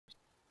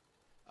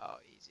Oh,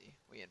 easy.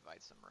 We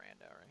invite some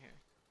rando right here.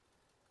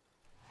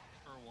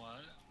 For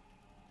what?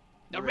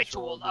 The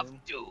Ritual of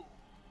Doom.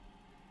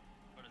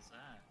 What is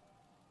that?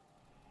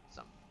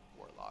 Some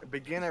warlock.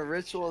 Begin a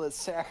ritual that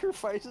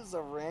sacrifices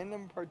a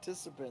random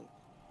participant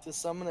to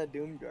summon a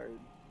Doom Guard.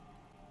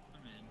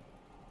 I'm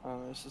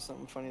in. It's just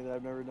something funny that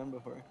I've never done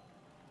before.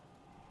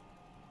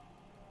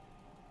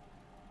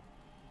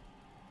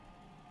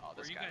 Oh,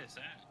 Where you guys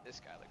at? This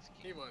guy looks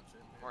cute. He wants in.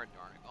 We're in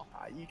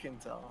Dornigal. You can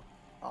tell.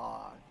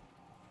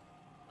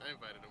 I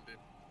invited him, dude.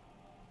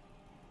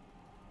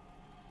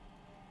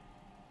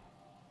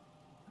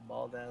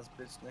 Bald ass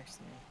bitch next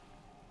to me.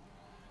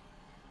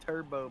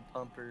 Turbo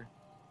pumper.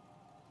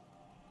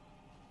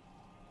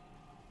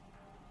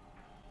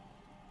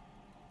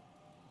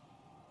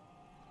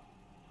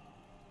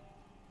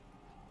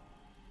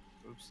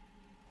 Oops.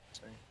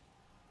 Sorry.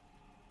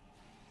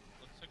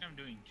 Looks like I'm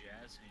doing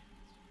jazz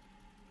hands.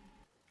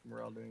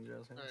 We're all doing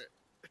jazz hands. Alright.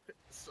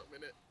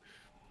 Summon it.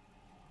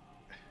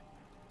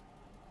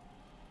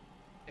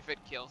 If it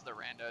kills the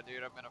rando,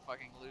 dude, I'm gonna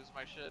fucking lose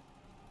my shit.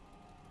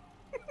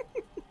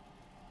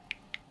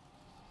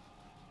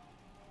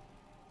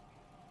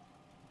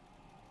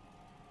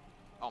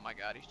 Oh my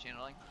god, he's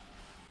channeling.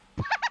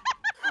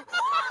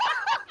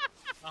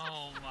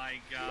 Oh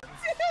my god.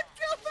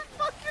 Kill the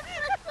fucking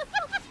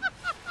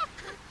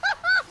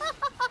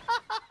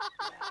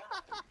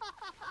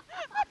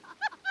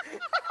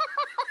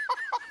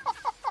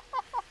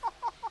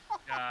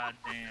God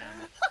damn.